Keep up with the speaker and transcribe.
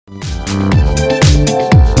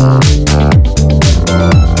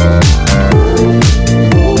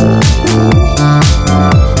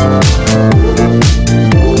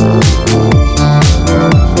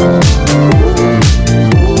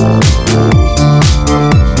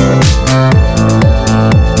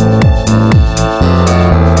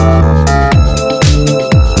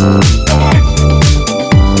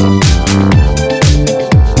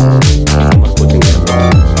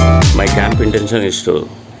to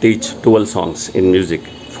teach 12 songs in music,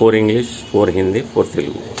 4 English, 4 Hindi, 4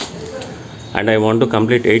 Telugu. And I want to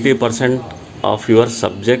complete 80% of your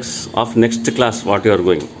subjects of next class what you are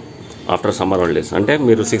going after summer holidays. అంటే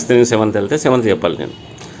మీరు 6th నుంచి 7th వెళ్తే 7th చెప్పాలి నేను.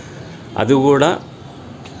 అది కూడా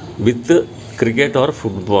with cricket or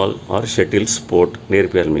football are shuttle sport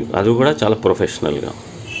నేర్పియాలి మీకు. అది కూడా చాలా ప్రొఫెషనల్గా.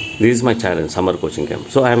 This is my challenge summer coaching camp.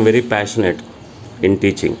 So I'm very passionate in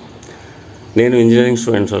teaching. నేను ఇంజనీరింగ్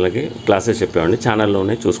స్టూడెంట్స్ వాళ్ళకి క్లాసెస్ చెప్పేవాడిని,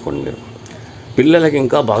 ఛానల్లోనే చూసుకోండి మీరు. పిల్లలకి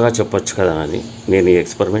ఇంకా బాగా చెప్పొచ్చు కదా అని నేను ఈ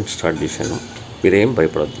ఎక్స్పెరిమెంట్ స్టార్ట్ చేశాను. మీరేం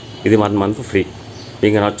భయపడద్దు. ఇది 1 month ఫ్రీ.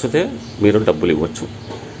 మీకు నచ్చితే మీరు డబ్బులు ఇవ్వచ్చు.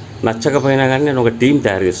 నచ్చకపోయినా కానీ నేను ఒక టీం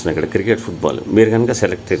తయారు చేస్తున్నాను ఇక్కడ క్రికెట్ ఫుట్బాల్. మీరు కనుక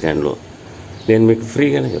సెలెక్ట్ అయ్యాను నేను మీకు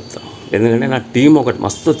ఫ్రీగానే చెప్తాను. ఎందుకంటే నా టీం ఒకటి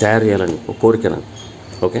మస్తు తయారు చేయాలని ఒక కోరిక నాకు.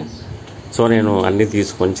 ఓకే, సో నేను అన్నీ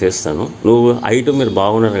తీసుకొని చేస్తాను. నువ్వు ఐటమ్ మీరు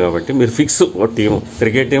బాగున్నారు కాబట్టి మీరు ఫిక్స్ ఒక team,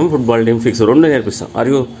 cricket team football team fix 2 నేర్పిస్తాం. Are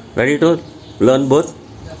you ready to learn both?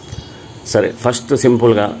 సరే, ఫస్ట్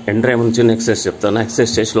సింపుల్గా ఎంటర్ అయ్యే చిన్న ఎక్సర్సైజ్ చెప్తాను.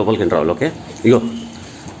 ఎక్సర్సైజ్ చేసి లోపలికి ఎంటర్ అవ్వాలి. ఓకే, ఇగో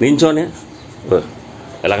నించోనే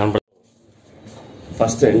ఎలా కనపడ.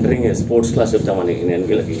 ఫస్ట్ ఎంటరింగ్ స్పోర్ట్స్ క్లాస్ చెప్తామని నేను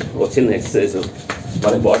వీళ్ళకి వచ్చిన ఎక్సర్సైజ్.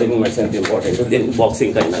 మన బాడీ మూమెంట్స్ ఎంత ఇంపార్టెంట్. దీనికి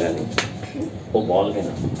బాక్సింగ్ అయినా కానీ ఓ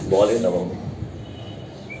బాల్కైనా బాల్ ఏంటా బాబు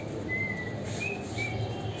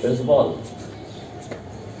తెలుసు బాల్.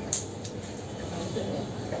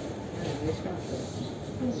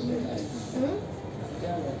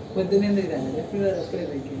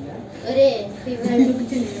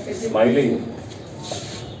 స్మైలీ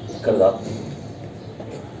ఇక్కడ దా.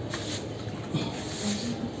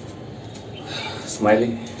 స్మైలీ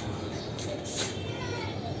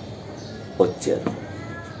వచ్చారు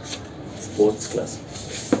స్పోర్ట్స్ క్లాస్.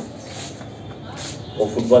 ఓ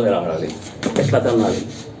ఫుట్బాల్ ఎలా ఆడాలి, ఎట్లా తన్నాలి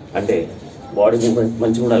అంటే బాడీ మూవ్మెంట్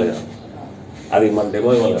మంచిగా ఉండాలి కదా. అది మన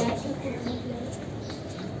డెమో ఇవ్వాలి కదా.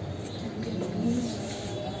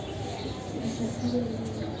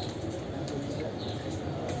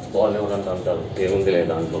 బాల్ ఏమన్నా అంటారు, ఏముంది లేదు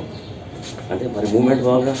దాంట్లో అంటే మరి మూమెంట్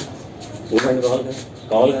కావాలిగా. మూమెంట్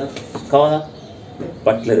కావాలా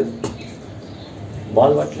పట్టలేదు,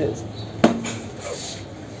 బాల్ పట్టలేదు.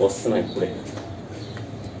 వస్తున్నా ఇప్పుడే.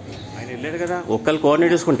 ఆయన వెళ్ళాడు కదా, ఒక్కరు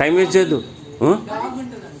కోఆర్డినేట్ చేసుకుని టైం వేస్ట్ చేయొద్దు.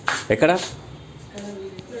 ఎక్కడ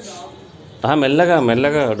మెల్లగా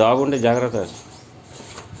మెల్లగా డాగ్ ఉంటే జాగ్రత్త.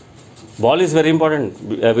 Ball is very important.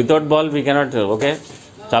 Without ball we cannot. Okay,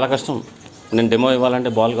 చాలా కష్టం. నేను డెమో ఇవ్వాలంటే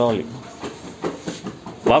బాల్ కావాలి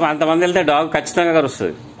బాబా. అంతమంది వెళ్తే డాగ్ ఖచ్చితంగా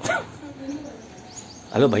కరుస్తుంది.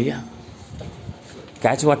 హలో భయ్యా,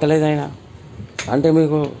 క్యాచ్ పట్టలేదు ఆయన అంటే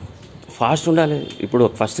మీకు ఫాస్ట్ ఉండాలి. ఇప్పుడు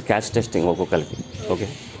ఫస్ట్ క్యాచ్ టెస్టింగ్ ఒక్కొక్కరికి. ఓకే,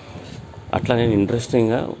 అట్లా నేను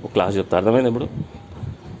ఇంట్రెస్టింగ్గా ఒక క్లాస్ చెప్తాను. అర్థమైంది ఇప్పుడు?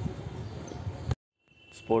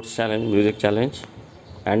 Sports challenge, music challenge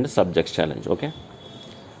and subjects challenge. Okay,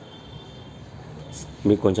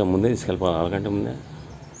 మీకు కొంచెం ముందే తీసుకెళ్ళిపోవాలి, 4 గంటల ముందే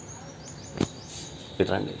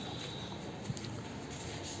రండి.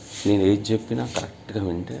 నేను ఏది చెప్పినా కరెక్ట్గా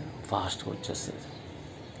వింటే ఫాస్ట్గా వచ్చేస్తుంది.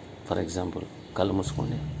 ఫర్ ఎగ్జాంపుల్ కళ్ళు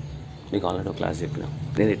మూసుకోండి. మీకు ఆల్రెడీ ఒక క్లాస్ చెప్పిన,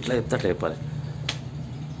 నేను ఎట్లా చెప్తే అట్లా చెప్పాలి.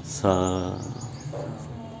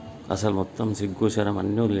 అసలు మొత్తం సిగ్గు శరం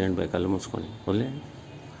అన్నీ వదిలేయండి పోయి, కళ్ళు మూసుకొని వదిలేయండి.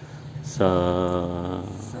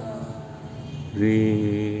 రీ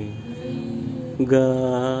గా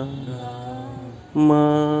మా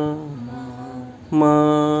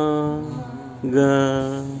గా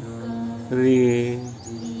రీ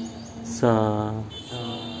సా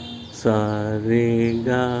రే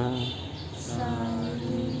గా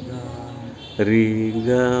రీ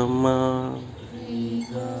గా మా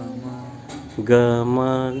గా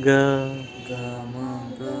మా గా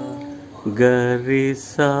గా రీ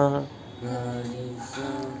సా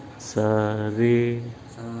రే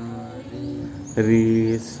రీ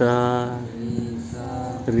సా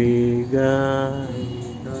రీ గా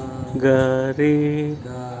గా రే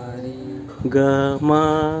గా మా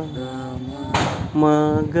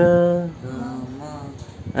గా.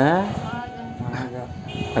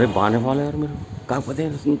 అరే బాగానే ఫాలో అయ్యారు మీరు. కాకపోతే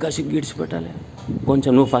ఇంకా సిగ్గు ఇడిచి పెట్టాలి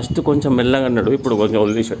కొంచెం. నువ్వు ఫస్ట్ కొంచెం మెల్లగా అన్నాడు, ఇప్పుడు కొంచెం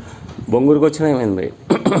వదిలేసాడు. బొంగురికి వచ్చినా ఏమైంది భయ్?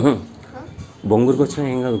 బొంగురికి వచ్చినా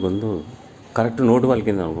ఏం కాదు. గొంతు కరెక్ట్ నోటు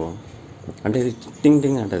పలికింది అనుకో అంటే ఇది టింగ్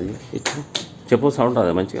టింగ్ అంటది. ఇచ్చి చెప్పు సౌండ్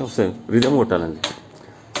రాదు, మంచిగా వస్తుంది. రిధం కొట్టాలండి.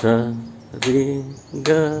 స రే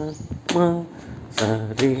గా మా స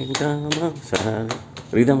రే గా మా స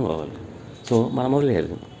రిధం కావాలి. సో మనం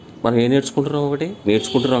వదిలేదు. మనం ఏం నేర్చుకుంటున్నాం? ఒకటి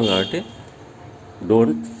నేర్చుకుంటున్నాం కాబట్టి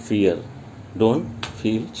don't fear, don't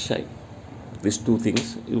feel shy. This 2 things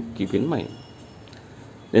you keep in mind.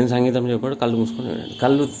 నేను సంగీతం చెప్పాడు, కళ్ళు మూసుకొని వెళ్ళండి.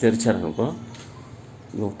 కళ్ళు తెరిచారనుకో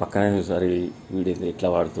నువ్వు పక్కనే సరే వీడేంద్ర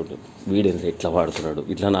ఎట్లా వాడుతున్నాడు,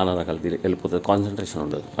 ఇట్లా నానా రకాలు వెళ్ళిపోతుంది. కాన్సన్ట్రేషన్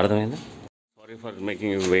ఉండదు. అర్థమైందా? Sorry for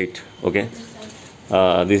making you wait. Okay.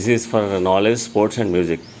 This is for knowledge, sports, and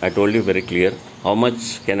music. I told you very clear. How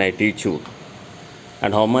much can I teach you,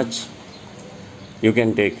 and how much you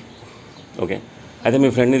can take. Okay. అయితే మీ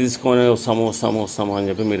ఫ్రెండ్ని తీసుకొని వస్తాము అని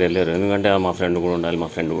చెప్పి మీరు వెళ్ళారు. ఎందుకంటే మా ఫ్రెండ్ కూడా ఉండాలి.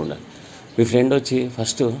 మీ ఫ్రెండ్ వచ్చి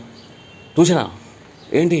ఫస్ట్ ట్యూషనా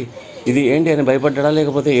ఏంటి ఇది ఏంటి అని భయపడ్డా,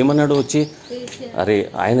 లేకపోతే ఏమన్నాడు వచ్చి? అరే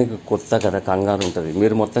ఆయనకు కొత్త కదా, కంగారు ఉంటుంది.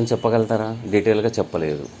 మీరు మొత్తం చెప్పగలుగుతారా? డీటెయిల్గా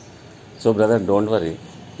చెప్పలేదు. So brother, don't worry.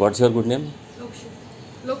 What's your good name?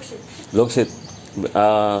 Lokshit.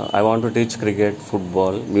 I want to teach cricket,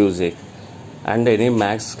 football, music, and any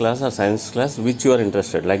maths class or science class which you are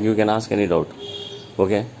interested. Like you can ask any doubt.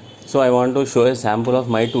 Okay. So I want to show a sample of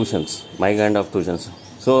my tuitions, my kind of tuitions.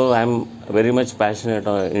 So I am very much passionate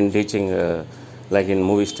in teaching like in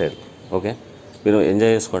movie style. Okay. మీరు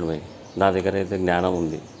enjoy చేసుకోండి భయ్. నా దగ్గర అయితే జ్ఞానం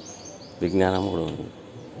ఉంది, విజ్ఞానం కూడా ఉంది.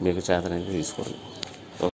 మీకు చేతనైతే తీసుకోండి.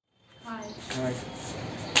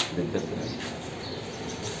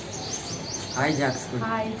 Hi jacks.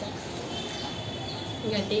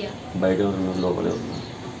 బయట ఎవరు లోపల ఎవరు?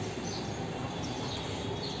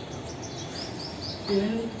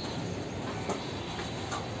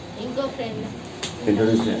 ఇంకో ఫ్రెండ్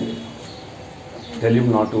ఇంట్రొడ్యూస్ చేయండి. Tell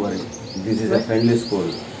him not to worry. This is a friendly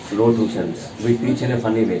school. No tuitions. We teach in a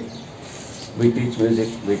funny way. We teach music.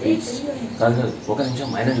 We teach. కాదు ఒక నిమిషం,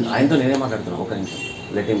 ఆయనతో నేనే మాట్లాడుతున్నాను. ఒక నిమిషం.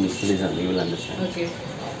 Let him listen. You will understand. Okay.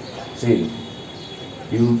 See,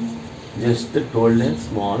 you just told a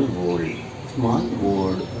small word.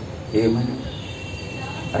 ఏమని?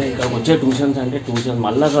 అరే ఇక్కడికి వచ్చే ట్యూషన్స్ అంటే ట్యూషన్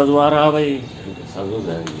మళ్ళీ చదువారా భయ్ అంటే చదువు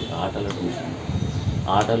కాదు, ఆటల ట్యూషన్.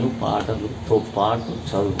 ఆటలు పాటలుతో పాటు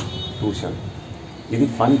చదువు ట్యూషన్. ఇది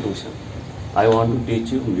fun tuition. I want to teach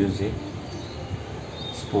you music,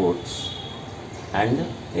 sports, and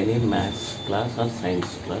any maths class or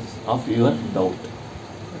science class of your doubt.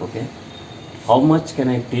 Okay. How much can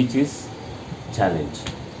I teach is challenge.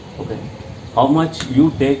 Okay. How much you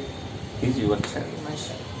take is your challenge.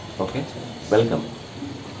 Okay. Welcome.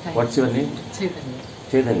 What's your name?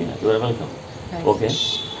 Chaitanya. You are welcome. Okay.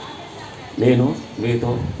 నేను మీతో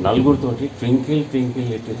నలుగురితోటి twinkle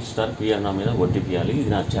little star piano మీద కొట్టిపియాలి. ఇది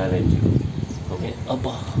నా challenge. Okay.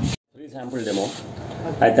 అబ్బా, free sample demo.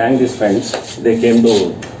 I thank this friends. They came to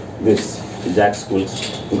this Jack schools.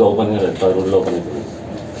 ఇంకా ఓపెన్గా పెడతారు, రూల్లో open అవుతుంది.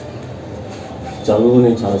 చదువు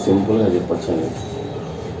నేను చాలా సింపుల్గా చెప్పచ్చు అండి.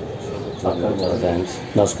 అక్కడ చాలా థ్యాంక్స్.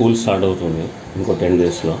 నా స్కూల్ స్టార్ట్ అవుతుంది ఇంకో 10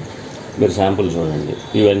 daysలో. మీరు శాంపుల్ చూడండి.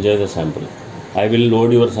 You enjoy the sample. I will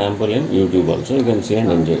load your sample in YouTube also. You can see and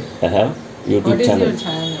enjoy. I have YouTube channel. What is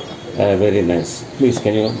your channel? Very nice. Please,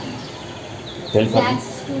 can you tell for me?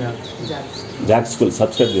 Jack School. Jack School.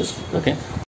 Subscribe this. Okay.